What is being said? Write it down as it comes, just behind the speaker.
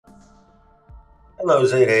Hello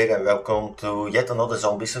Zere and welcome to yet another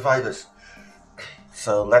Zombie Survivors.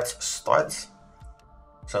 So let's start.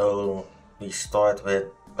 So we start with,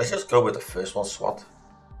 let's just go with the first one, Swat.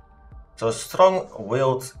 So a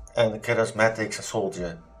strong-willed and charismatic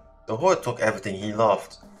soldier. The Horde took everything he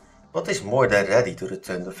loved, but is more than ready to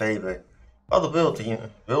return the favor. While the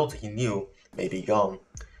world he knew may be gone,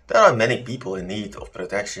 there are many people in need of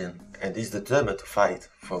protection and he's determined to fight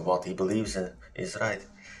for what he believes in is right.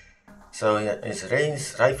 So yeah, his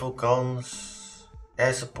range, rifle guns,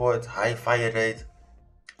 air support, high fire rate.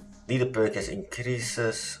 Leader perk is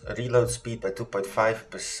increases reload speed by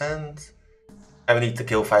 2.5%. And we need to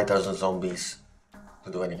kill 5000 zombies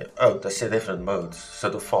to do anything. Oh, that's a different mode. So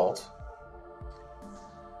default.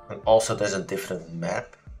 And also there's a different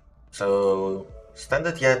map. So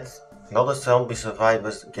standard yet, another zombie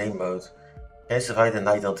survivors game mode. Can survive the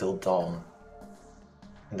night until dawn.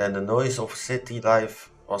 And then the noise of city life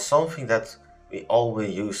was something that we all were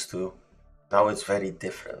used to. Now it's very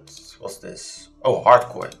different. What's this? Oh,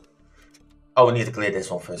 hardcore. Oh, we need to clear this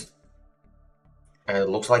one first. And it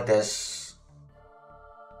looks like there's...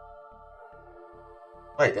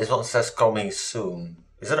 Wait, this one says coming soon.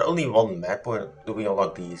 Is there only one map or do we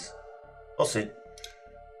unlock these? We'll see.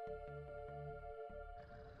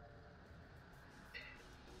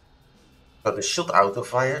 But the shoot auto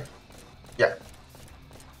fire. Yeah.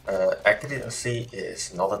 Accuracy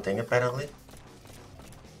is not a thing apparently.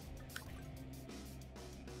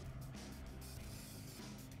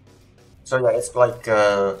 So yeah, it's like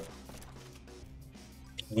the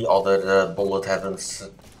other bullet heavens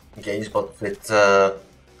games, but with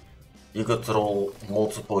you could roll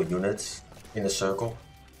multiple units in a circle.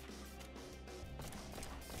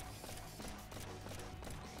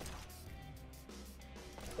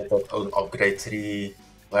 Get that own upgrade tree,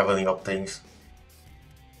 leveling up things.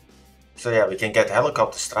 So yeah, we can get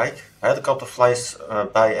helicopter strike. Helicopter flies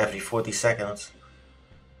by every 40 seconds,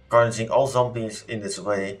 encouraging all zombies in its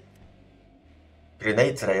way.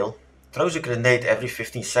 Grenade trail. Throws a grenade every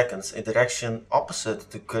 15 seconds in direction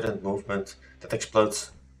opposite to current movement that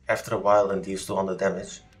explodes after a while and deals 200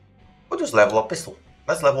 damage. Or just level up pistol.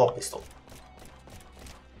 Let's level up pistol.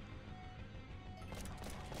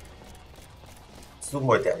 Let's do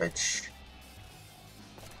more damage.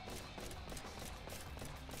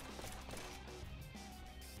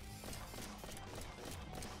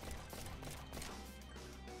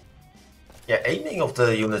 Yeah, aiming of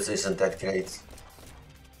the units isn't that great.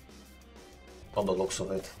 On the looks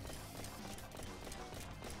of it.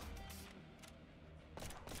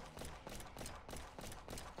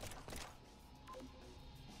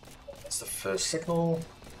 That's the first signal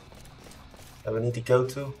that we need to go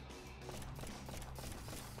to.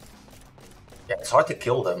 Yeah, it's hard to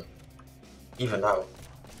kill them, even now.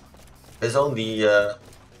 There's only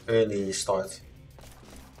early start.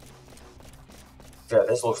 Yeah,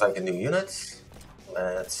 this looks like a new unit.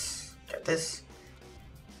 Let's get this.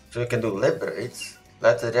 So you can do liberate.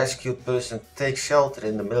 Let the rescued person take shelter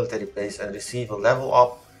in the military base and receive a level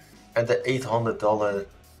up and the $800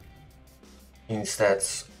 in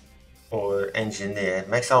stats. Or engineer.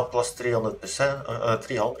 Max out plus 300%,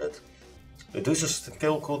 300. Reduces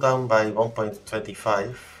skill cooldown by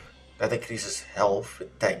 1.25. That increases health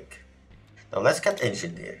with tank. Now let's get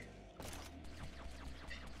engineer.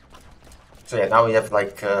 So yeah, now we have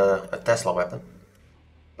like a Tesla weapon.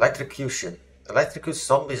 Electrocution. Electrocutes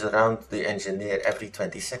zombies around the engineer every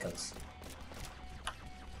 20 seconds.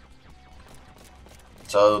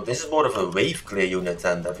 So this is more of a wave clear unit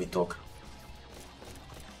than that we took.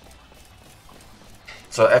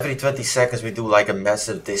 So every 20 seconds we do like a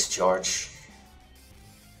massive discharge.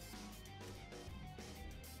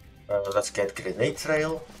 Let's get grenade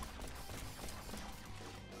trail.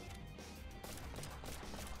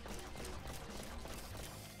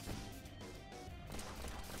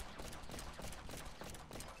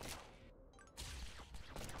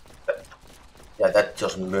 Yeah, that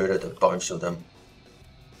just murdered a bunch of them.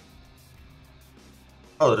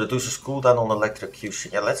 Oh, it reduces cooldown on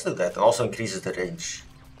electrocution. Yeah, let's do that. And also increases the range.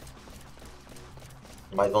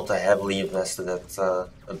 Might want to heavily invest in that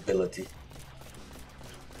ability.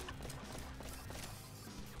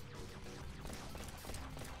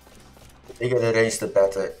 The bigger the range, the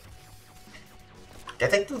better.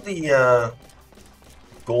 Getting to the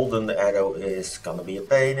golden arrow is gonna be a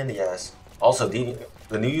pain in the ass. Also, the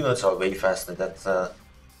new units are way faster. That's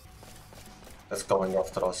going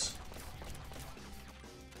after us.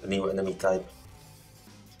 The new enemy type.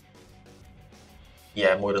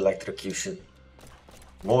 Yeah, more electrocution.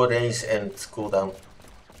 More range and cooldown.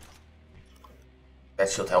 That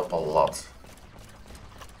should help a lot.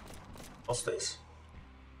 What's this?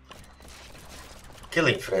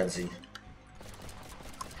 Killing Frenzy.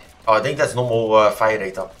 Oh, I think that's normal fire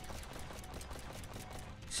rate up.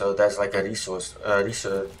 So that's like a resource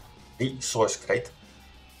crate.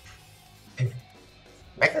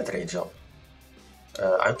 Magnet range up.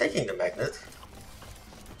 I'm taking the magnet.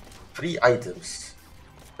 3 items.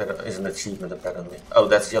 Is an achievement apparently. Oh,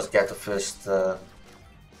 that's just get the first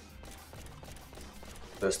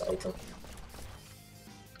item.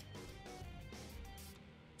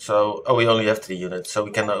 So, oh, we only have 3 units, so we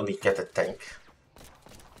can only get a tank.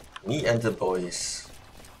 Me and the boys.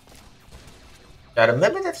 Yeah,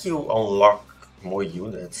 remember that you unlock more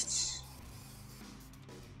units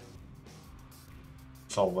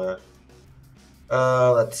somewhere.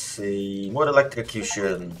 Let's see. More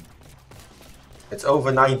electrocution. It's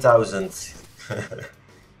over 9,000.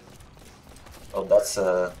 Oh, that's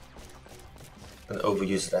an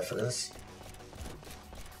overused reference.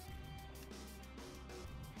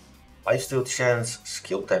 Lifesteal chance,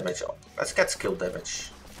 skill damage up. Let's get skill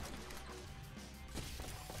damage.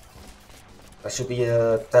 That should be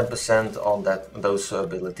 10% on those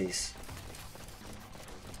abilities.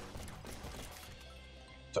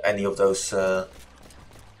 So any of those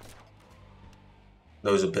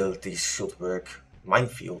abilities should work.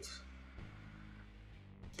 Minefield.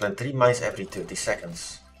 Plant 3 mines every 30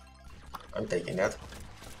 seconds. I'm taking that.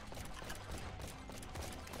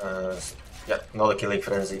 Yeah, another killing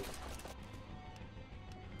frenzy.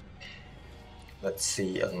 Let's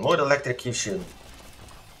see, more electrocution.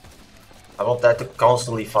 I want that to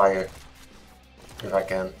constantly fire, if I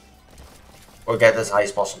can, or get as high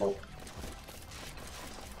as possible.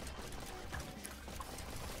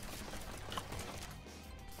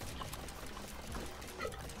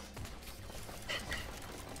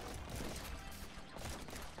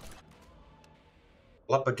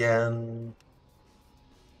 Up again.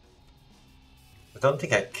 I don't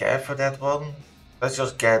think I care for that one. Let's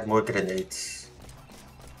just get more grenades.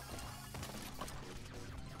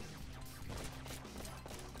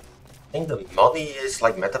 I think the money is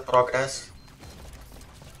like meta progress.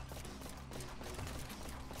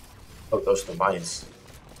 Oh, those are the mines.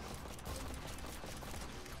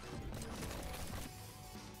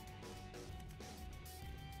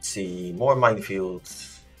 Let's see, more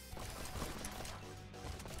minefields.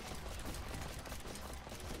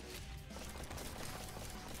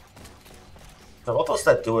 So what does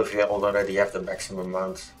that do if you already have the maximum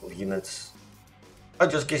amount of units? Oh,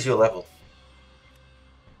 it just gives you a level.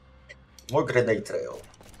 More grenade trail.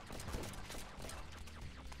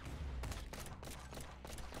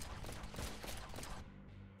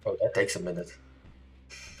 Oh, that takes a minute.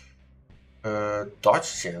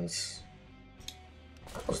 Dodge chance.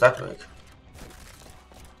 How does that work?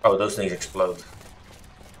 Oh, those things explode.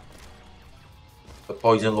 The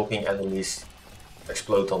poison looking enemies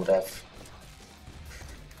explode on death.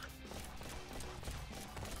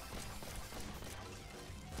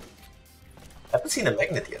 I haven't seen a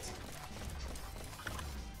magnet yet.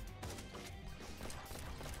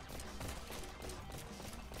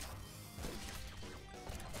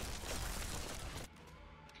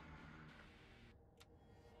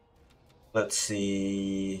 Let's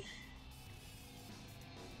see.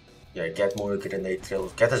 Yeah, get more grenade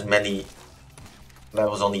trails. Get as many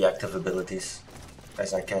levels on the active abilities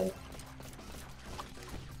as I can.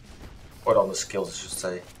 Or on the skills, I should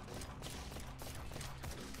say.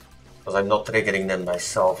 Because I'm not triggering them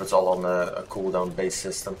myself, it's all on a cooldown based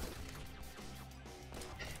system.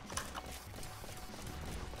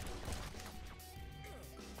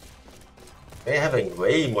 They're having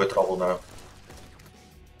way more trouble now.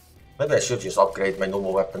 Maybe I should just upgrade my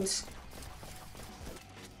normal weapons.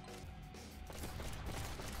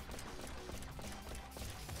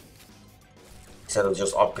 Instead of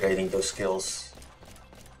just upgrading those skills.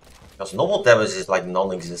 Because normal damage is like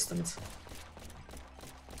non-existent.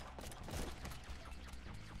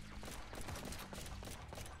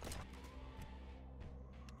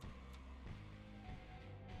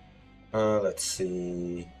 Let's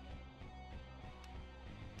see.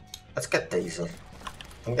 Let's get Taser.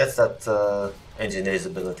 I think that's that engineer's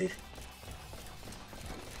ability.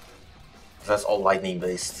 That's all lightning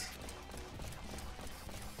based.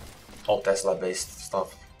 All Tesla based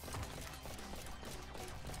stuff.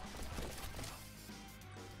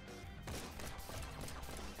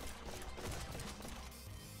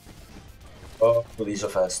 Oh, these are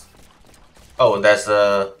fast. Oh, and there's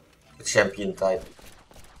the champion type.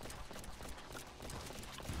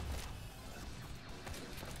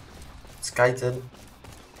 Skyton.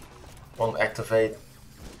 One activate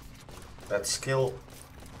that skill.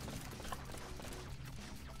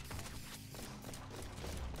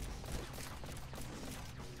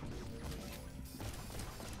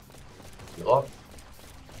 Heal up.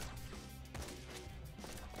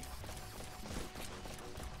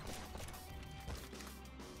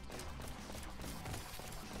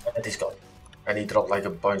 And he's gone. And he dropped like a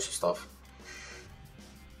bunch of stuff.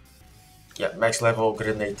 Yeah, max level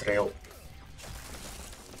grenade trail.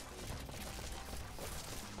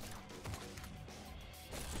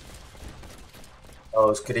 Oh,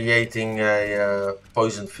 it's creating a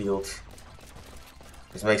poison field.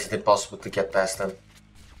 This makes it impossible to get past them.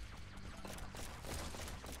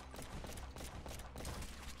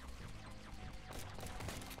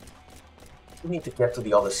 We need to get to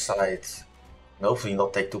the other side. And hopefully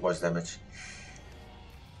not take too much damage.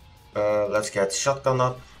 Let's get shotgun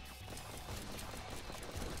up.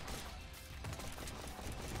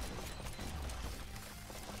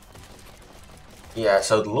 Yeah,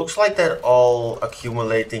 so it looks like they're all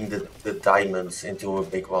accumulating the diamonds into a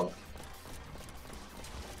big one.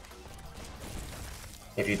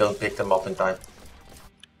 If you don't pick them up in time.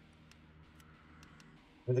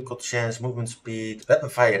 Critical chance, movement speed, weapon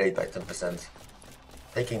fire rate by 10%.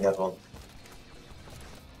 Taking that one.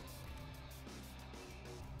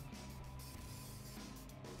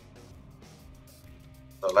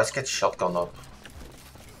 So let's get shotgun up.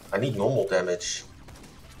 I need normal damage.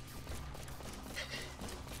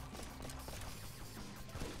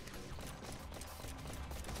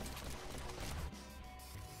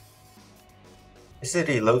 Is it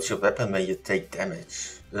reloads your weapon when you take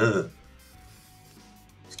damage? Ugh.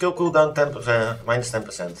 Skill cooldown 10%, minus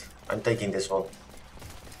 10%. I'm taking this one.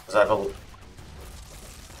 Because I will...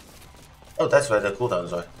 Oh, that's where the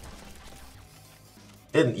cooldowns are.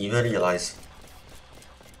 Didn't even realize.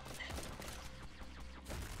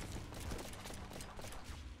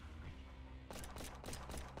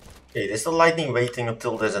 Okay, is the lightning waiting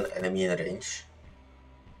until there's an enemy in range?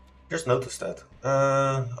 Just noticed that.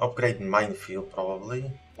 Upgrade minefield probably.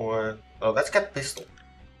 Or... Oh, let's get pistol.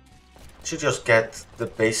 Should just get the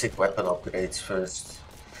basic weapon upgrades first.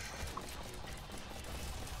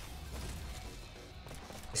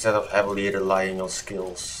 Instead of heavily relying on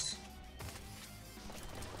skills.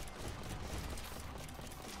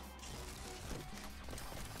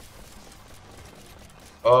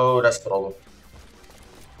 Oh, that's the problem.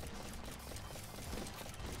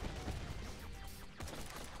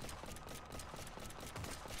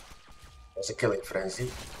 There's a killing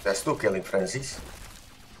frenzy. There's two killing frenzies.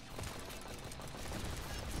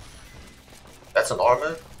 That's an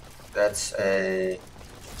armor. That's a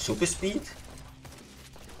super speed.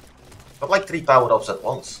 Got like 3 power-ups at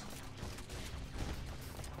once.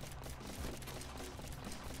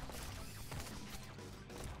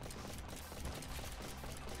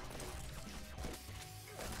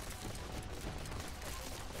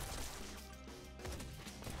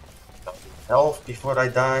 Health before I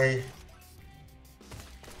die.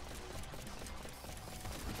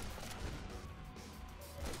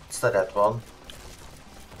 What's that one?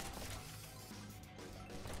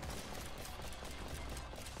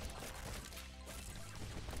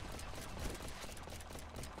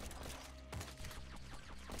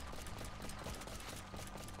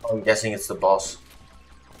 I'm guessing it's the boss.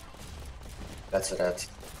 That's that.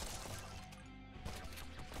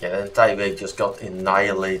 Yeah, the entire wave just got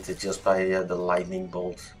annihilated just by the lightning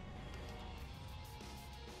bolt.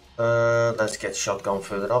 Let's get shotgun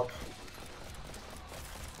further up.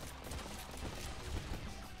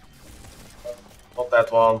 Not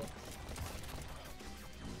that one.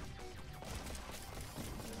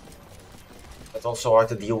 That's also hard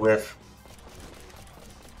to deal with.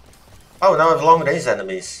 Oh, now I have long range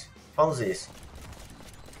enemies. Funsies.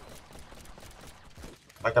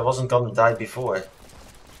 Like I wasn't gonna die before.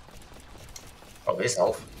 Oh, his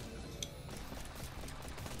health.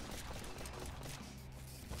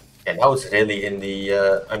 And now it's really in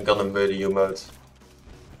the I'm gonna murder you mode.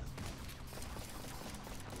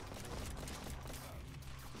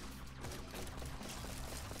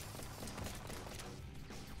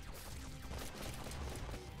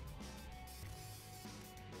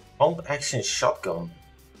 Pump action shotgun.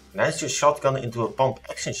 Enhance your shotgun into a pump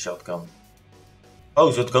action shotgun.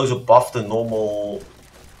 Oh, so it goes above the normal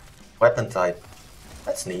weapon type.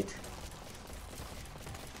 That's neat.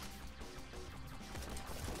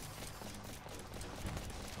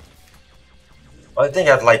 I think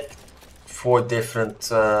I have like 4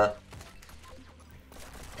 different... Oh,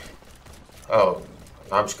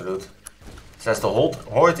 I'm screwed. It says the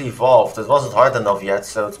horde evolved. It wasn't hard enough yet,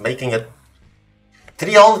 so it's making it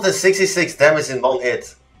 366 damage in 1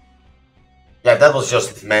 hit. Yeah, that was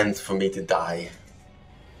just meant for me to die.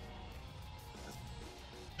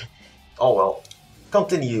 Oh well.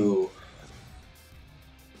 Continue.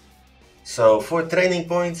 So, 4 training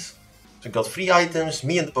points. So we got 3 items,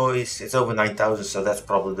 me and the boys, it's over 9,000, so that's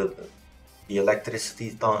probably the electricity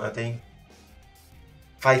thing.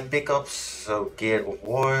 5 pickups, so gear of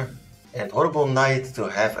war, and horrible night to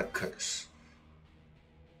have a curse.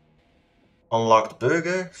 Unlocked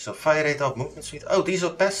burger, so fire rate up, movement speed. Oh, these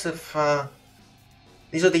are passive,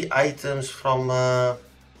 these are the items from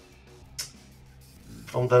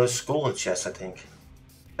those golden chests, I think.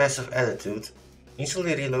 Passive attitude.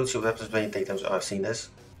 Instantly reloads your weapons when you take them. Oh, I've seen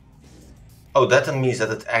this. Oh, that means that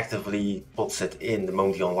it actively puts it in the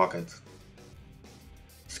moment you unlock it.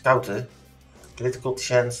 Scouter. Critical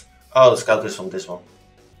chance. Oh, the scouter is from this one.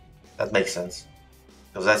 That makes sense.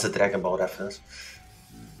 Because that's a Dragon Ball reference.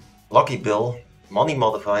 Lucky Bill. Money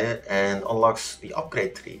modifier. And unlocks the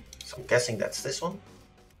upgrade tree. So I'm guessing that's this one.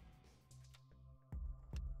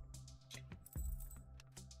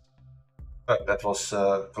 Oh, that was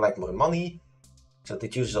collect more money. So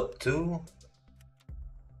it uses up 2.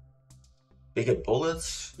 Bigger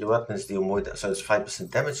bullets. Your weapons deal more, so it's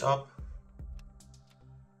 5% damage up.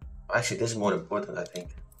 Actually, this is more important, I think.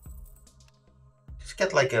 Just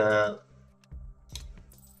get like a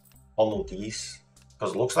one of these,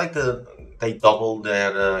 because it looks like they double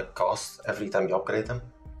their cost every time you upgrade them.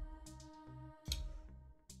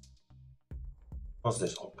 What's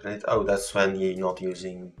this upgrade? Oh, that's when you're not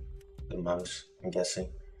using the mouse, I'm guessing.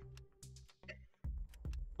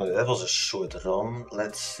 Okay, that was a short run.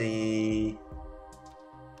 Let's see.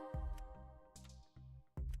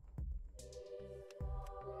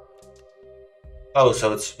 Oh,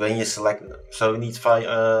 so it's when you select. So you need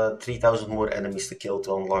 3,000 more enemies to kill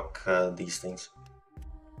to unlock these things.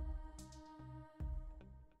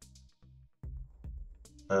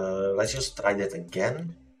 Let's just try that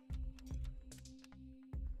again.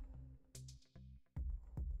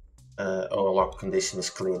 Unlock condition is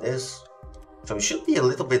clear this. So it should be a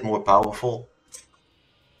little bit more powerful.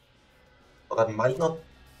 But I might not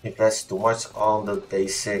invest too much on the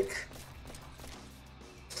basic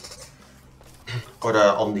or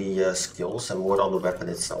on the skills and more on the weapon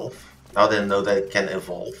itself. Now they know that it can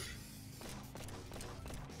evolve.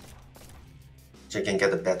 So you can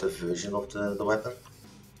get a better version of the weapon.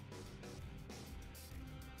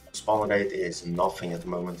 Spawn rate is nothing at the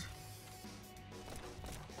moment.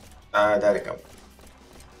 There we go.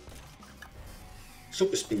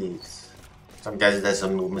 Super speed. Some guys there's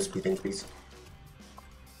some movement speed increase.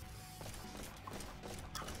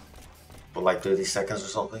 For like 30 seconds or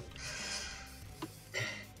something.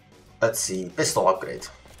 Let's see, pistol upgrade.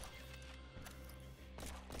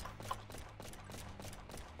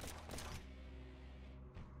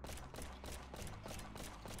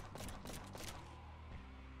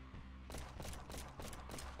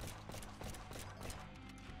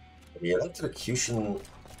 The electrocution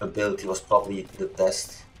ability was probably the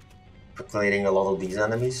best for clearing a lot of these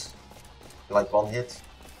enemies, like one hit.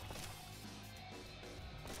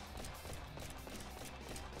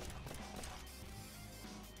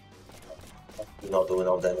 Do not do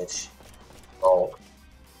enough damage. Oh.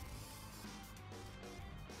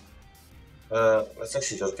 Let's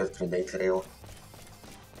actually just get grenade rail.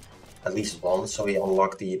 At least one, so we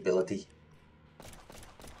unlock the ability.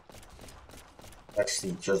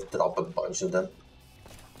 Actually, just drop a bunch of them.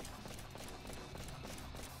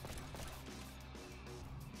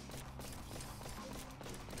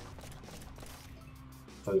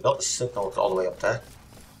 So we got the signal all the way up there.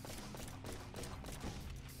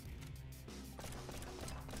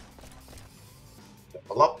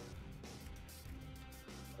 Level up.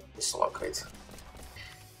 Pistol upgrade.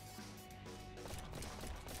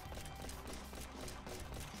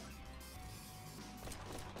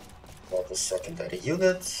 Got the secondary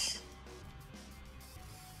unit.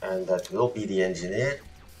 And that will be the engineer.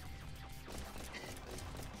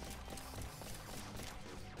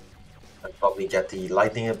 I'll probably get the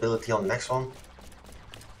lightning ability on the next one.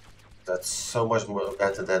 That's so much more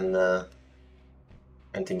better than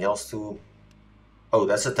anything else to... Oh,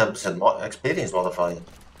 that's a 10% experience modifier.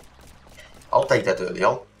 I'll take that early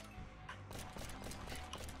on.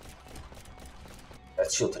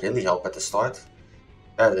 That should really help at the start.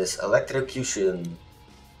 That is electrocution.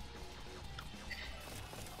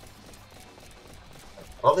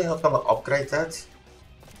 Probably not gonna upgrade that.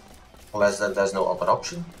 Unless there's no other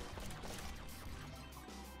option.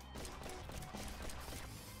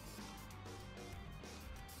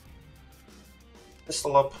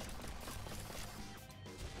 Pistol up.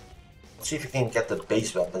 Let's see if we can get the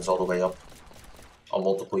base weapons all the way up on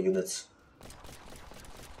multiple units.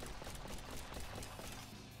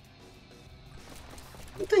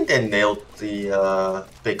 I think they nailed the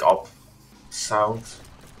pick up sound.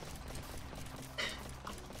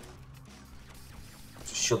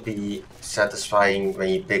 should be satisfying when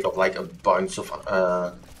you pick up like a bunch of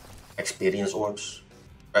experience orbs.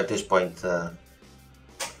 At this point,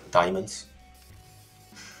 diamonds.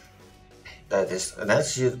 That is, and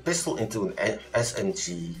that's your pistol into an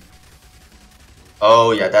SMG.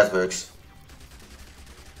 Oh yeah, that works.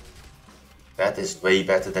 That is way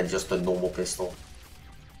better than just a normal pistol.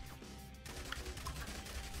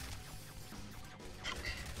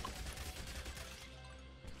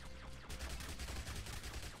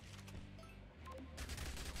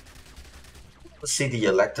 Let's see the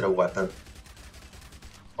electro weapon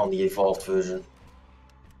on the evolved version.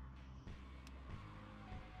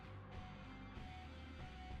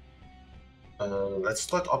 Let's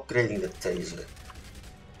start upgrading the taser.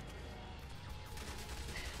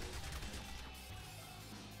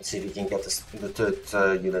 Let's see if we can get the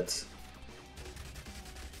third unit.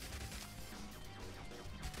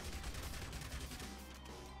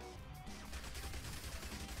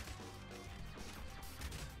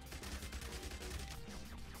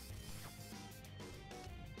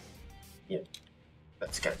 Yeah,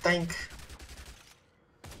 let's get tank.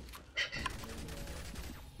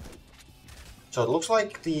 So it looks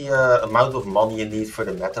like the amount of money you need for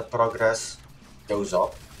the meta progress goes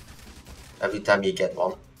up every time you get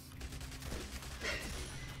one.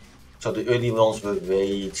 So the early ones were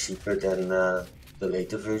way cheaper than the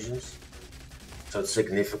later versions. So it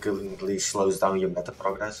significantly slows down your meta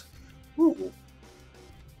progress. Ooh.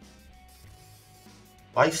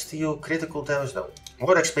 Lifesteal, critical damage, no.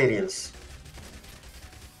 More experience.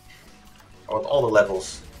 On all the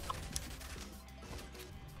levels.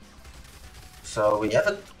 So we have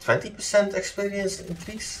a 20% experience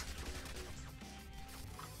increase.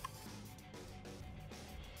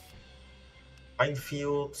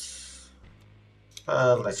 Minefields.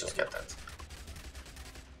 Let's just get that.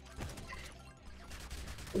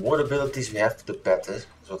 The more abilities we have, the better, is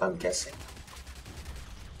what I'm guessing.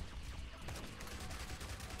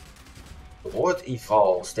 The Horde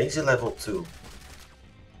evolves, danger level 2.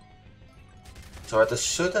 So at a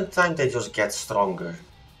certain time they just get stronger.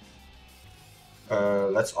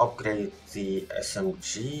 Let's upgrade the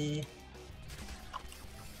SMG.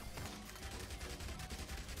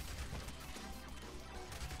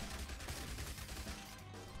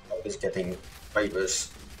 Oh, it's getting way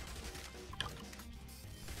worse.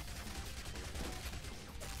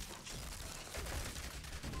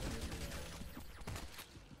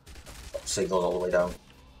 Signal all the way down.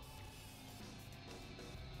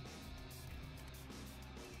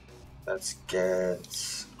 Let's get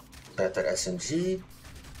better SMG.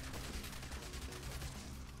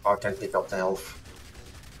 Oh, I can't pick up the health.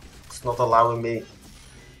 It's not allowing me.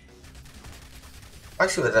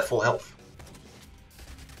 Actually, with that full health.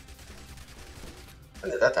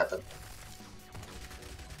 When did that happen?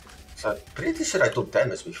 So I'm pretty sure I took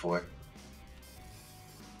damage before.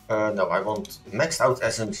 No, I want maxed out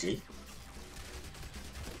SMG.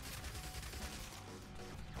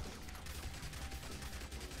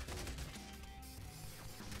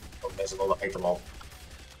 Oh, there's another item all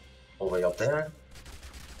the way up there.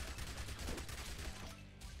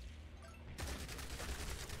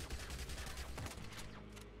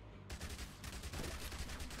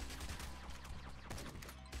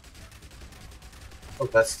 Oh,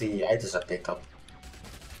 that's the items I picked up.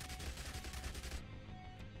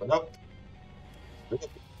 Open up.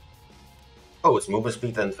 Oh, it's movement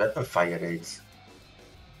speed and weapon fire rate.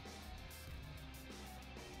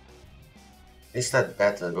 Is that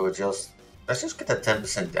better or just... Let's just get a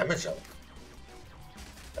 10% damage up.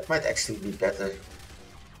 That might actually be better.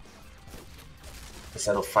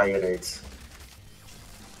 Instead of fire rate.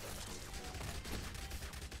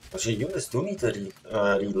 Because your units do need to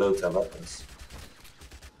reload their weapons.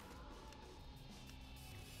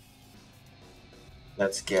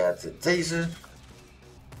 Let's get the taser.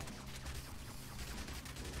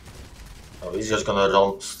 Oh, he's just gonna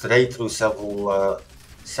run straight through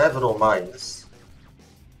several mines.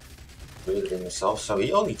 Murdering himself, so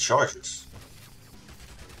he only charges.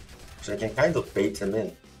 So you can kind of bait him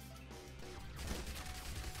in.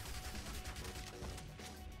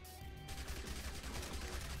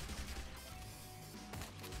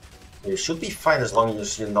 You should be fine as long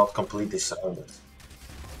as you're not completely surrounded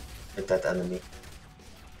with that enemy.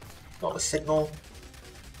 Not a signal.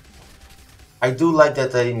 I do like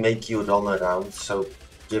that they make you run around, so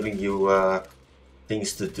giving you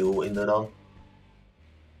things to do in the run.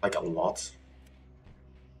 Like a lot.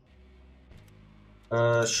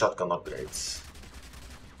 Shotgun upgrades.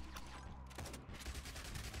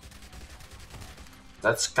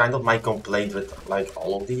 That's kind of my complaint with like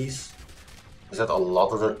all of these. Is that a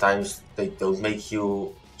lot of the times they don't make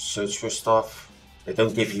you search for stuff. They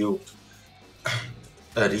don't give you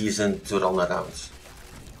a reason to run around.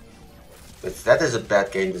 But that is a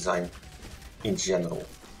bad game design in general.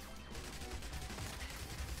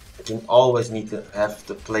 You always need to have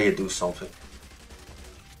the player do something.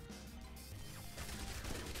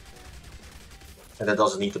 And that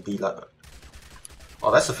doesn't need to be like...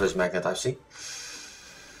 Oh, that's the first magnet I've seen.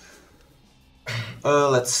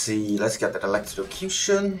 Let's see, let's get that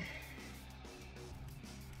electrocution.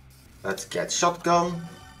 Let's get shotgun.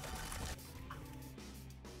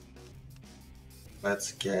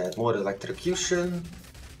 Let's get more electrocution.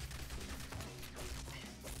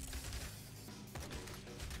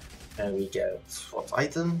 And we get what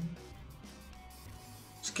item?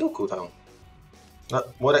 Skill cooldown.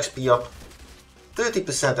 More XP up.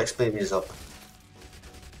 30% experience up.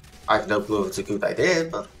 I have no clue if it's a good idea,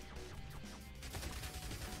 but...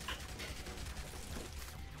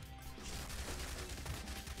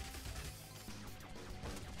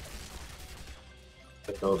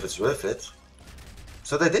 I don't know if it's worth it.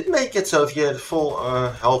 So they did make it so if your full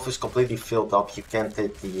health is completely filled up, you can't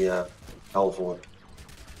take the health orb.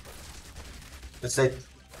 Let's say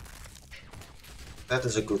that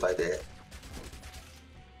is a good idea.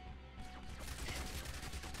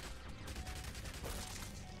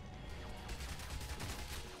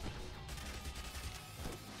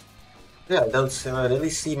 Yeah, I don't really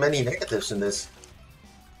see many negatives in this.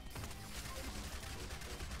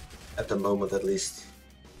 At the moment, at least.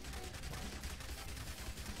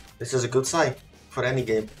 This is a good sign for any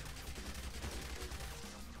game.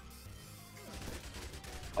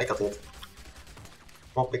 I got it.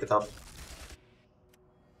 Come on, pick it up.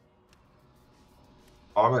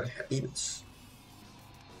 Armor happiness.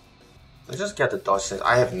 Let's just get the dodge sense.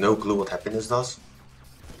 I have no clue what happiness does.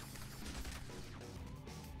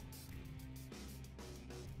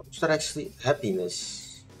 What's that actually?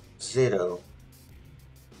 Happiness. 0.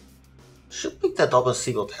 Should pick that up and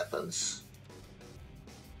see what happens.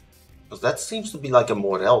 Because that seems to be like a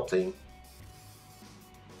morale thing.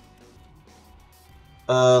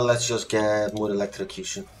 Let's just get more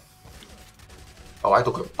electrocution. Oh, I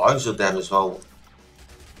took a bunch of them as well.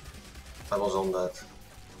 I was on that.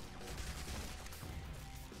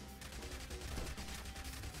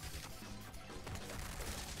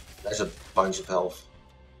 There's a bunch of health.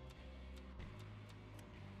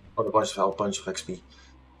 Oh, a bunch of health, bunch of XP.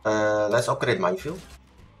 Let's upgrade minefield.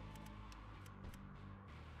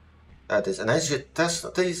 That is, and as you test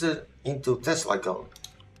taser into Tesla gun.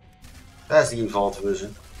 That's the evolved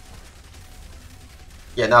version.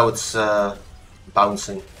 Yeah, now it's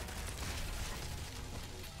bouncing.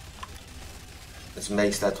 This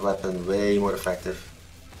makes that weapon way more effective.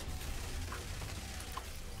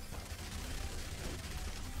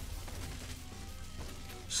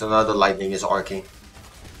 So now the lightning is arcing.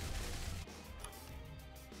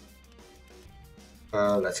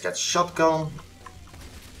 Let's get shotgun.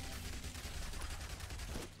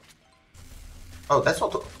 Oh, that's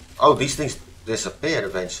what. Oh, these things disappear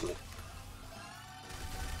eventually.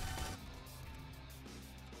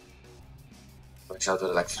 Max out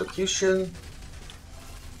with electrocution.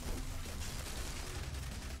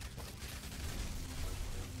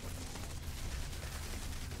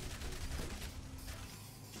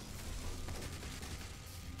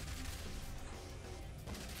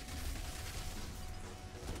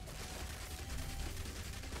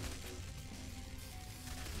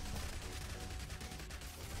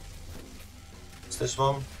 This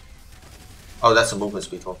one? Oh, that's a movement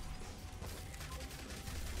speed one.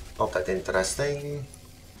 Not that interesting.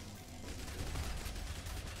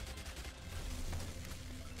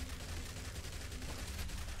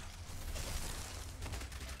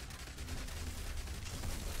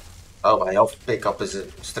 Oh, my health pickup is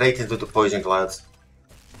straight into the poison clouds.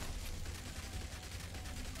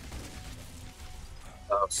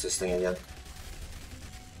 Oh, it's this thing again.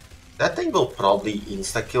 That thing will probably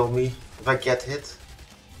insta-kill me if I get hit.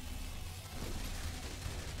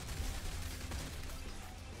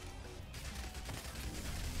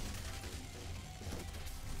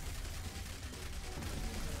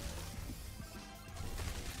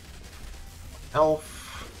 Health.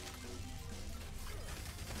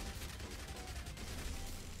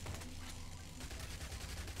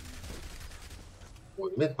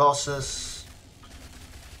 More mid bosses.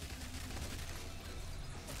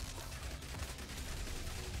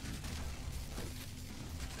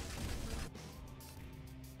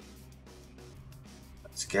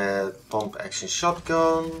 Let's get pump action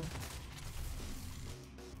shotgun.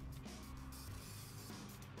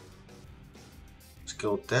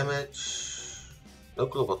 Skill damage. No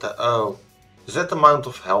clue what that. Oh, is that the amount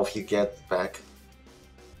of health you get back?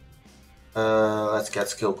 Let's get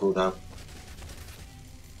skill cooldown.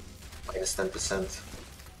 Minus 10%.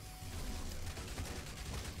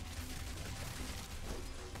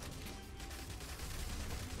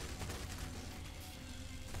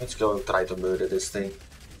 Let's go and try to murder this thing.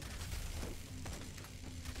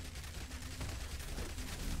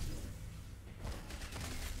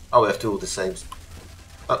 Oh, we have two of the same.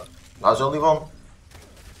 Oh, now there's only one.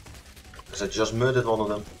 Because I just murdered one of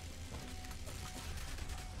them.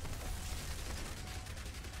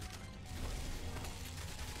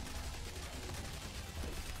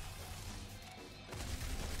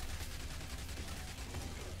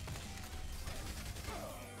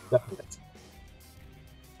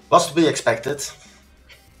 Was to be expected.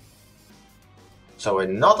 So we're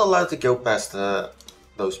not allowed to go past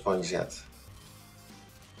those points yet.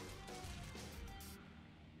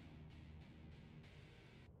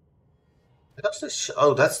 That's the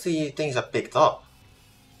oh, that's the things I picked up,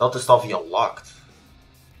 not the stuff you unlocked.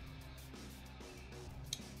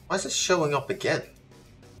 Why is it showing up again?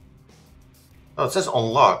 Oh, it says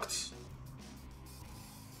unlocked.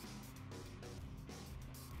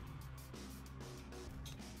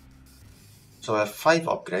 So I have 5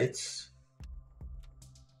 upgrades.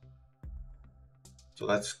 So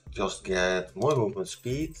let's just get more movement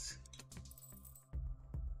speed,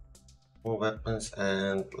 more weapons,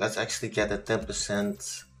 and let's actually get a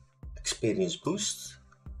 10% experience boost.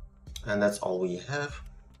 And that's all we have.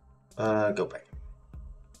 Go back.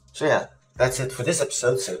 So yeah, that's it for this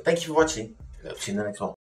episode. So thank you for watching, and I'll see you in the next one.